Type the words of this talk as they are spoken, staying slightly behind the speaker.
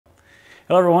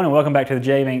Hello everyone and welcome back to the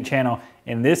jmink channel.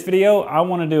 In this video, I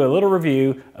want to do a little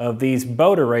review of these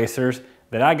boat erasers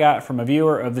that I got from a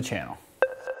viewer of the channel.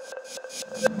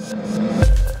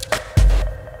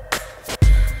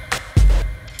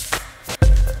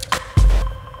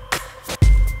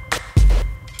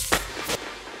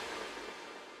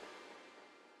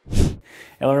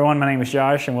 Hello everyone, my name is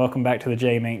Josh and welcome back to the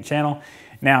jmink channel.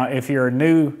 Now, if you're a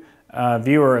new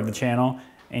viewer of the channel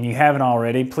and you haven't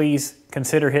already, please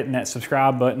consider hitting that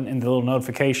subscribe button and the little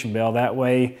notification bell. That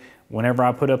way, whenever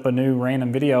I put up a new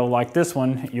random video like this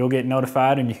one, you'll get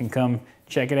notified and you can come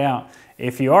check it out.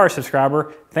 If you are a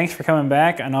subscriber, thanks for coming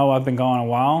back. I know I've been gone a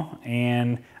while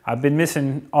and I've been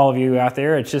missing all of you out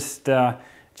there. It's just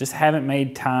haven't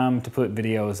made time to put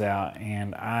videos out,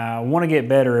 and I want to get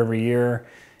better every year.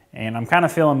 And I'm kind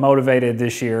of feeling motivated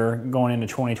this year going into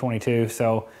 2022,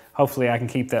 so hopefully I can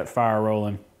keep that fire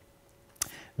rolling.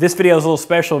 This video is a little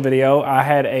special video. I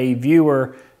had a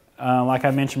viewer, like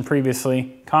I mentioned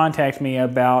previously, contact me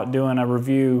about doing a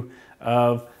review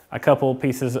of a couple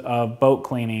pieces of boat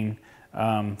cleaning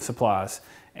supplies.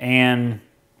 And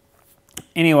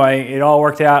anyway, it all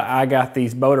worked out. I got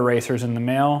these boat erasers in the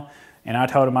mail, and I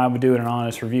told him I would do an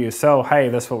honest review. So hey,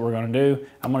 that's what we're going to do.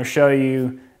 I'm going to show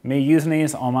you me using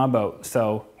these on my boat.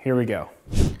 So here we go.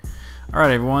 All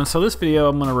right, everyone. So this video,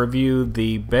 I'm going to review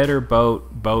the Better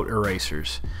Boat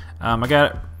erasers. I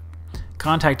got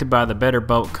contacted by the Better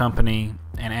Boat company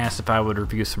and asked if I would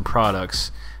review some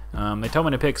products. They told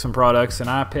me to pick some products, and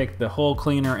I picked the hull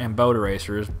cleaner and boat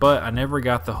erasers, but I never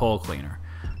got the hull cleaner.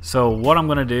 So what I'm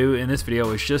going to do in this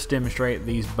video is just demonstrate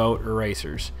these boat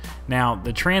erasers. Now,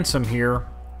 the transom here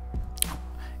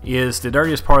is the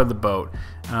dirtiest part of the boat,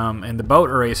 and the boat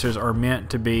erasers are meant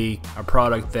to be a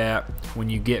product that when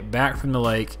you get back from the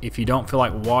lake, if you don't feel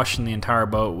like washing the entire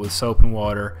boat with soap and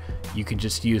water, you can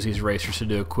just use these erasers to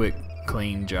do a quick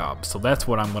clean job. So that's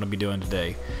what I'm going to be doing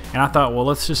today. And I thought, well,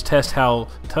 let's just test how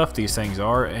tough these things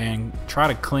are and try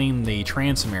to clean the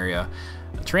transom area.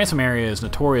 The transom area is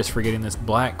notorious for getting this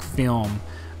black film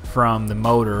from the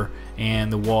motor and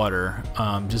the water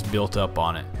just built up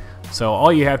on it. So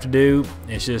all you have to do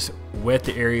is just wet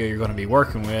the area you're going to be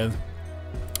working with,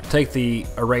 take the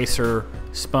eraser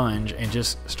sponge and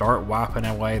just start wiping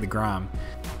away the grime.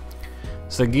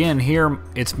 So again, here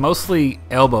it's mostly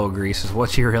elbow grease is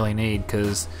what you really need,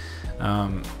 because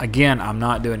again, I'm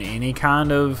not doing any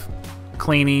kind of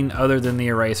cleaning other than the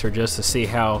eraser just to see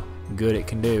how good it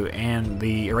can do. And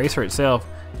the eraser itself,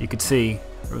 you could see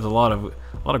there was a lot of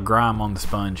grime on the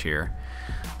sponge here.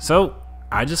 So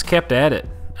I just kept at it.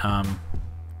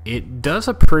 It does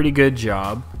a pretty good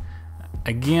job.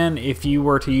 Again, if you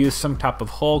were to use some type of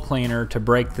hull cleaner to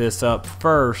break this up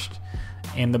first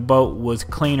and the boat was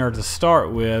cleaner to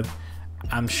start with,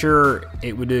 I'm sure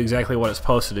it would do exactly what it's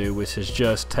supposed to do, which is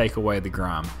just take away the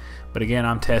grime. But again,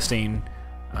 I'm testing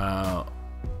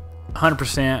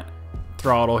 100%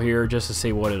 throttle here just to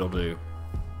see what it'll do.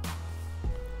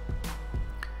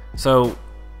 So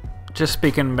just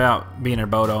speaking about being a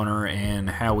boat owner and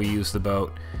how we use the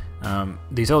boat,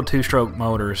 these old two-stroke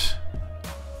motors,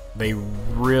 they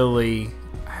really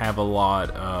have a lot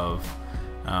of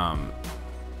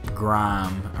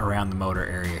grime around the motor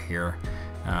area here.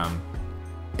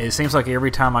 It seems like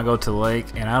every time I go to the lake,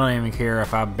 and I don't even care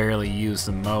if I barely use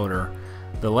the motor,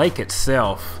 the lake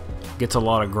itself gets a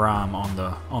lot of grime on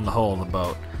the hull of the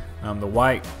boat. The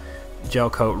white gel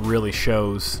coat really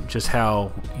shows just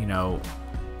how, you know,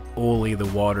 oily the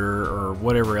water or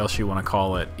whatever else you want to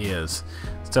call it is.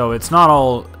 So it's not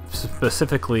all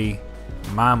specifically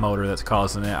my motor that's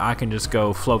causing it. I can just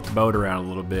go float the boat around a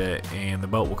little bit and the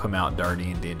boat will come out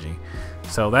dirty and dingy.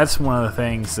 So that's one of the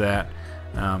things that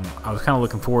I was kind of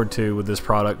looking forward to with this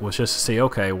product, was just to see,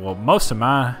 okay, well, most of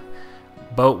my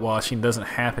boat washing doesn't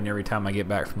happen every time I get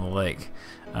back from the lake.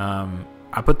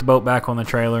 I put the boat back on the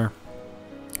trailer,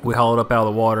 we haul it up out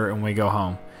of the water, and we go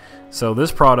home. So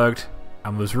this product, I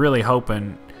was really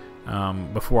hoping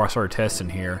before I started testing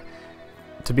here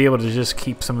to be able to just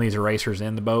keep some of these erasers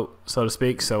in the boat, so to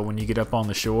speak. So when you get up on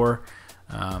the shore,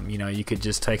 you know, you could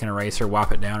just take an eraser,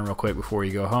 wipe it down real quick before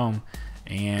you go home,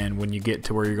 and when you get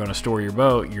to where you're going to store your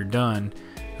boat, you're done.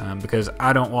 Because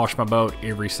I don't wash my boat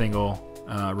every single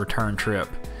return trip.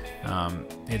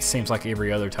 It seems like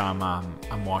every other time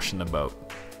I'm washing the boat.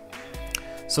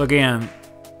 So again,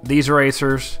 these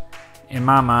erasers, in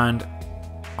my mind,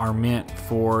 are meant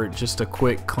for just a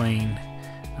quick clean,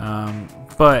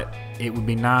 but it would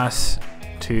be nice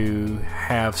to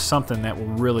have something that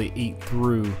will really eat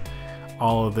through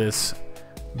all of this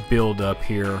build up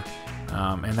here,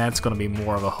 and that's going to be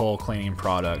more of a hull cleaning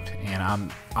product,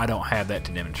 and I don't have that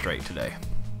to demonstrate today.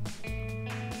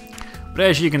 But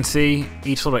as you can see,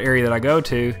 each little area that I go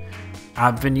to,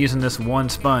 I've been using this one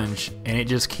sponge, and it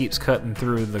just keeps cutting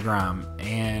through the grime,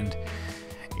 and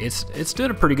it's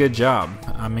doing a pretty good job.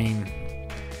 I mean,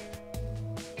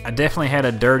 I definitely had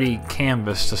a dirty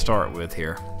canvas to start with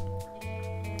here.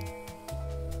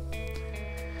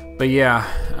 But yeah,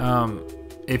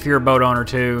 if you're a boat owner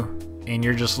too, and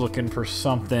you're just looking for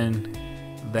something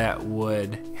that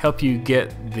would help you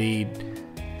get the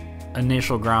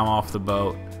initial grime off the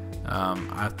boat,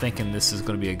 I'm thinking this is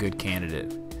going to be a good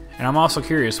candidate. And I'm also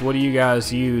curious, what do you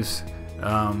guys use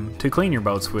to clean your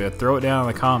boats with? Throw it down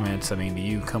in the comments. I mean, do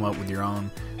you come up with your own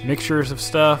mixtures of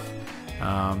stuff?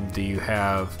 Do you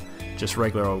have just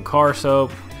regular old car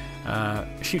soap?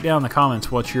 Shoot down in the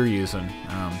comments what you're using.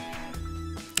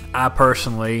 I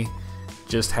personally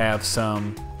just have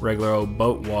some regular old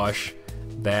boat wash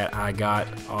that I got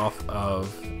off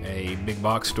of a big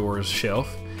box store's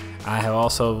shelf. I have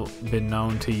also been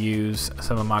known to use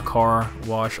some of my car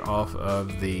wash off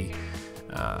of the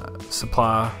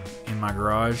supply in my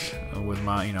garage with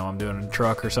my, I'm doing a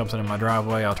truck or something in my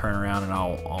driveway. I'll turn around and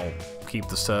I'll keep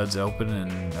the suds open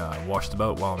and wash the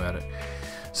boat while I'm at it.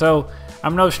 So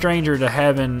I'm no stranger to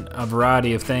having a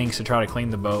variety of things to try to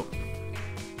clean the boat.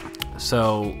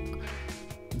 So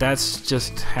that's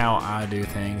just how I do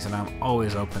things, and I'm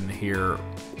always open to hear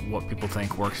what people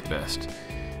think works best.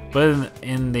 But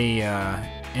in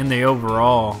the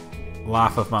overall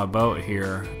life of my boat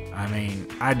here, I mean,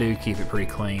 I do keep it pretty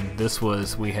clean.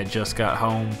 We had just got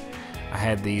home. I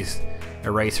had these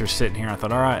erasers sitting here. I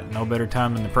thought, all right, no better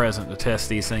time than the present to test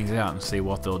these things out and see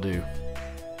what they'll do.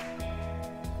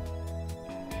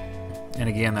 And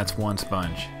again, that's one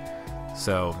sponge.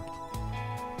 So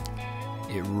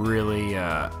it really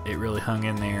hung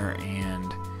in there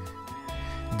and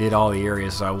did all the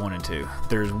areas I wanted to.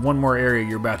 There's one more area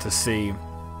you're about to see,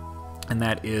 and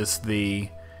that is the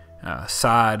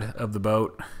side of the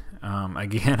boat.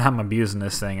 Again, I'm abusing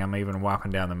this thing. I'm even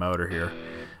wiping down the motor here.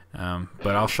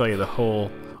 But I'll show you the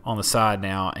hole on the side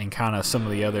now and kind of some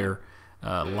of the other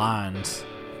lines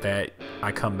that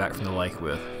I come back from the lake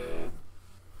with.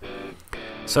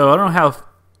 So I don't know how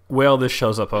well this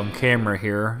shows up on camera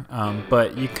here,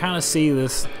 but you kind of see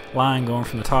this line going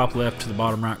from the top left to the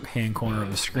bottom right hand corner of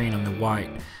the screen on the white.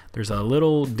 There's a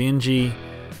little dingy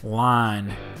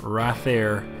line right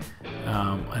there,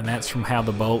 and that's from how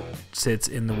the boat sits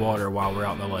in the water while we're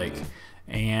out in the lake.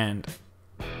 And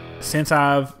since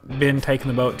I've been taking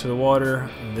the boat to the water,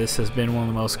 this has been one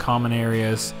of the most common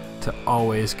areas to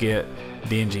always get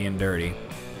dingy and dirty.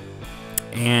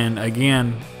 And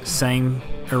again, same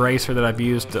eraser that I've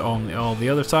used on all the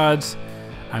other sides,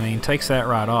 I mean, takes that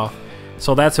right off.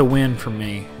 So that's a win for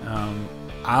me.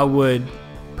 I would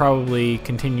probably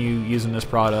continue using this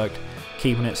product,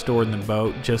 keeping it stored in the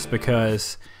boat, just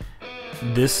because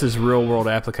this is real world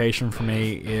application for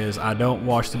me. Is I don't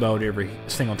wash the boat every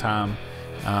single time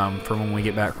from when we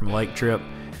get back from a lake trip,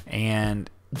 and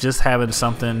just having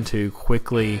something to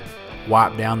quickly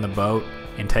wipe down the boat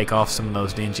and take off some of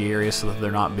those dingy areas so that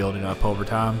they're not building up over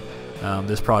time.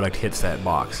 This product hits that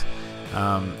box.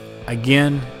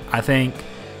 Again, I think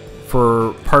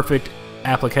for perfect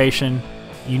application,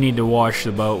 you need to wash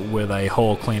the boat with a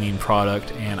whole cleaning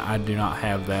product, and I do not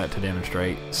have that to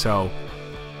demonstrate. So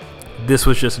this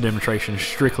was just a demonstration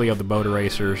strictly of the boat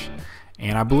erasers,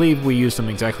 and I believe we used them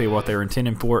exactly what they were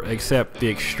intended for, except the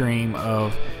extreme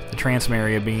of the transom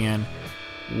area being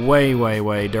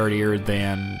way dirtier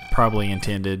than probably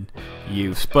intended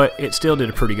use, but it still did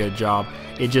a pretty good job.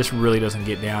 It just really doesn't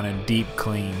get down in deep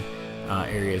clean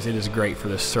areas. It is great for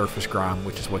the surface grime,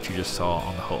 which is what you just saw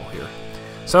on the hull here.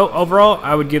 So overall,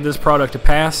 I would give this product a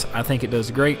pass. I think it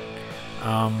does great.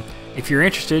 If you're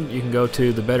interested, you can go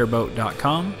to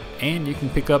thebetterboat.com and you can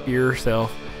pick up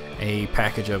yourself a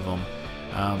package of them.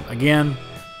 Again,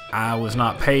 I was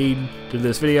not paid to do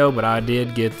this video, but I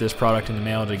did get this product in the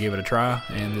mail to give it a try,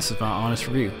 and this is my honest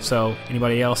review. So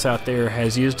anybody else out there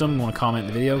has used them, want to comment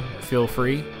in the video, feel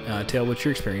free, tell what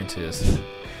your experience is.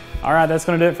 All right, that's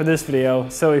going to do it for this video.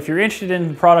 So if you're interested in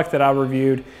the product that I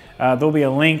reviewed, there'll be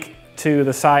a link to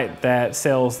the site that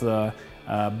sells the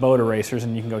boat erasers,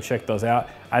 and you can go check those out.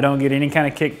 I don't get any kind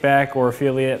of kickback or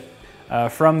affiliate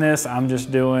from this. I'm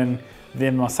just doing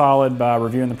them a solid by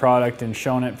reviewing the product and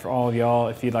showing it for all of y'all.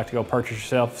 If you'd like to go purchase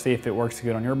yourself, see if it works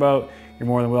good on your boat, you're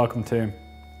more than welcome to.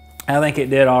 I think it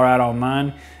did all right on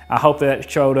mine. I hope that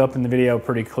showed up in the video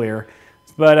pretty clear.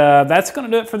 But that's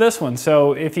going to do it for this one.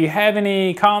 So if you have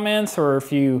any comments or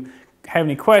if you have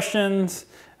any questions,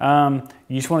 you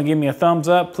just want to give me a thumbs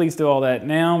up, please do all that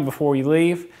now before you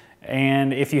leave.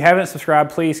 And if you haven't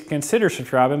subscribed, please consider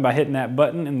subscribing by hitting that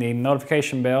button and the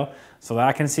notification bell so that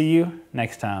I can see you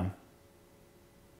next time.